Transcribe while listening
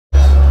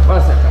1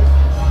 second.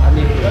 I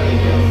need to.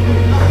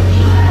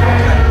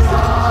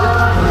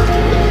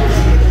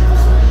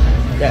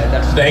 Yeah,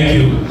 that's Thank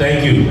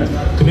you.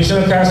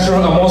 Commissioner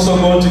Castro, I'm also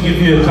going to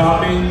give you a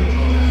copy.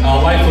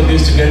 I'd like for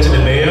this to get to the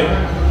mayor.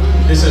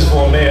 This is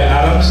for Mayor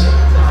Adams.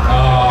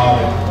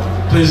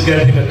 Please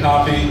get him a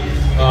copy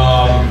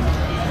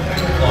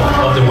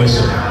of the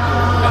whistle.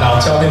 And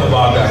I'll tell him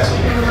about that too.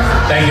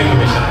 Thank you,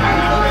 Commissioner.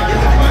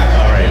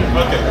 All right.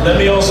 Okay. Let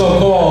me also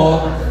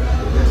call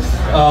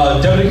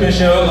Deputy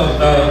Commissioner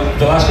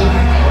Velasquez.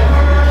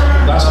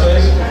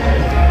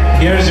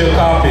 Here's your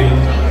copy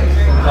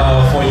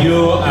for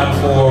you and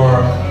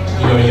for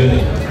your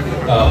unit.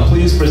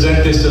 Please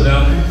present this to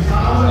them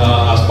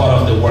as part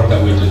of the work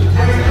that we do.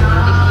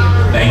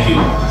 Thank you.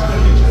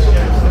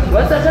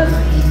 1 second.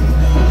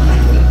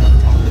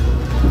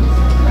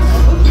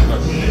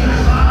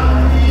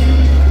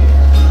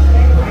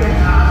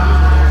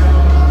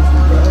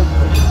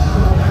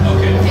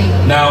 Okay.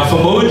 Now for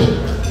Mood,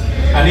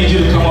 I need you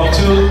to come up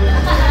too,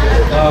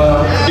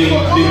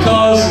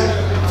 because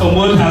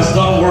Famud has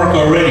done work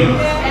already.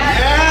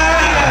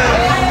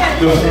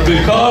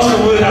 Because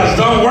Famud has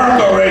done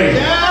work already.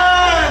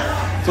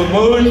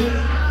 Famud,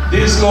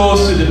 this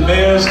goes to the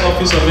Mayor's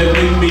Office of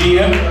Ethnic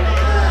Media.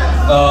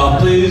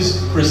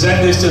 Please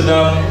present this to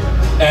them.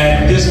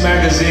 And this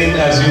magazine,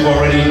 as you've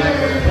already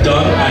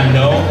done and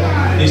know,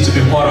 needs to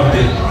be part of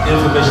the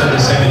information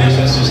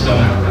dissemination system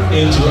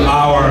into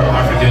our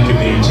African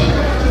community.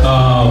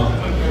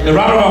 A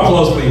round of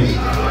applause, please.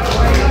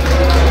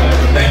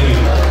 Thank you.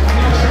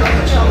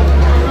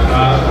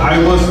 I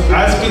was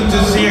asking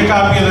to see a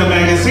copy of the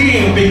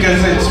magazine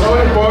because it's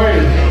so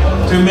important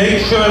to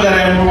make sure that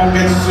everyone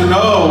gets to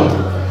know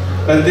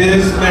that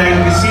this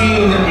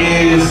magazine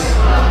is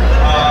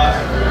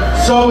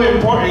so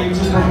important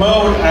to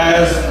promote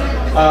as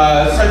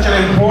such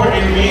an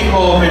important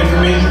vehicle of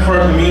information for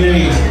our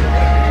communities.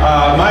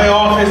 My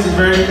office is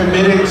very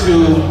committed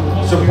to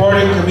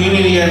supporting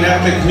community and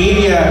ethnic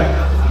media.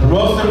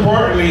 Most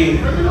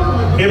importantly,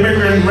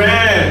 Immigrant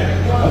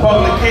ran a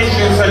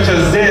publication such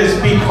as this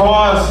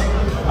because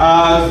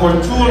for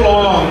too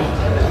long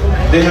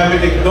they have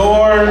been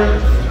ignored,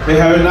 they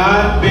have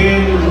not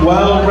been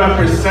well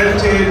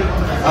represented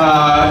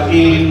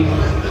in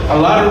a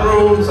lot of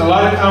rooms, a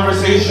lot of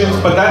conversations,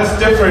 but that's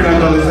different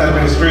under this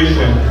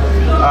administration.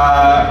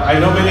 I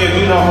know many of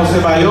you know Jose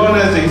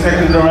Bayona, the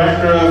Executive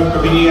Director of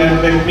Community and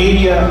Ethnic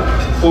Media,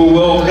 who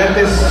will get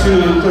this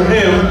to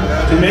him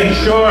to make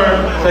sure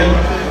that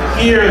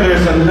here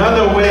there's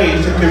another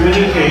way to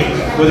communicate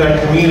with our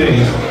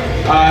communities.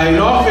 And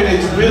often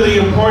it's really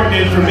important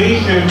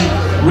information,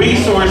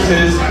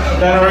 resources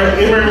that our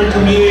immigrant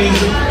communities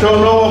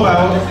don't know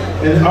about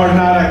and are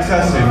not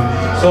accessing.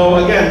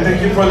 So again,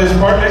 thank you for this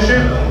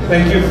partnership.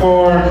 Thank you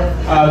for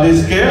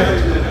this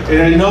gift.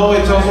 And I know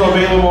it's also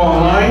available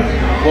online.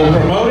 We'll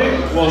promote it,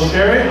 we'll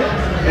share it.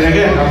 And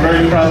again, I'm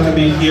very proud to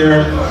be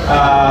here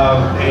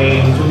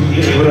and to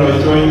be able to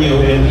join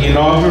you in the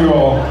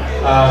inaugural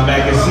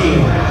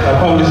magazine,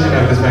 publishing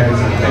of this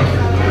magazine. Thank you.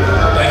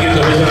 Thank you,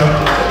 Commissioner.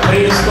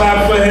 Please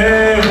clap for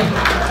him.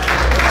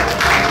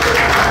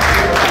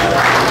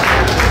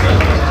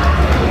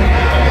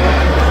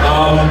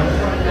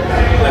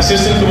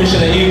 Assistant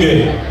Commissioner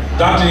Ige,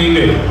 Dr.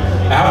 Ige,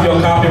 I have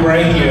your copy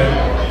right here.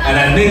 And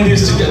I need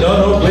this to get,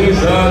 no, please,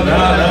 no.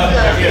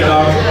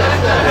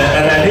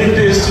 And I need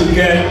this to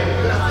get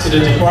to the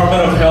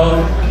Department of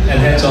Health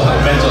and Mental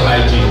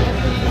Hygiene.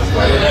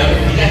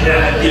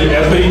 You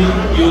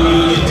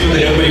do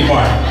the equity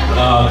part.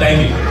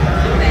 Thank you.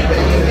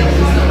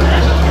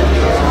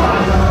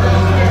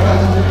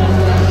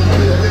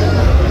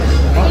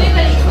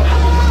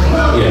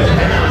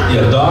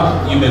 Yeah,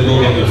 Doc, you may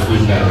go get your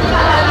food now.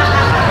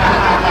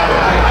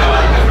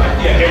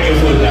 Yeah, get your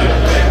food now.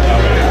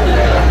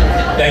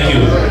 Thank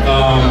you.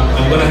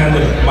 I'm going to hand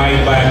the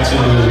mic back to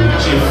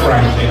Chief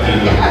Frank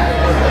Ekiwe.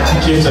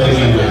 Chief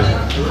Ekiwe.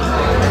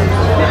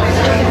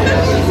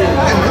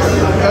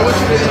 I want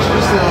you to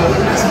introduce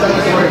the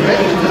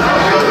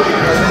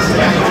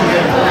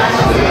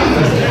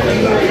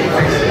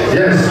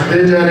Yes,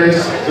 dangerous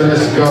to the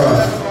score.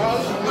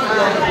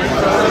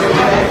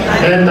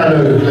 Enter,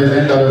 please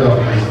enter.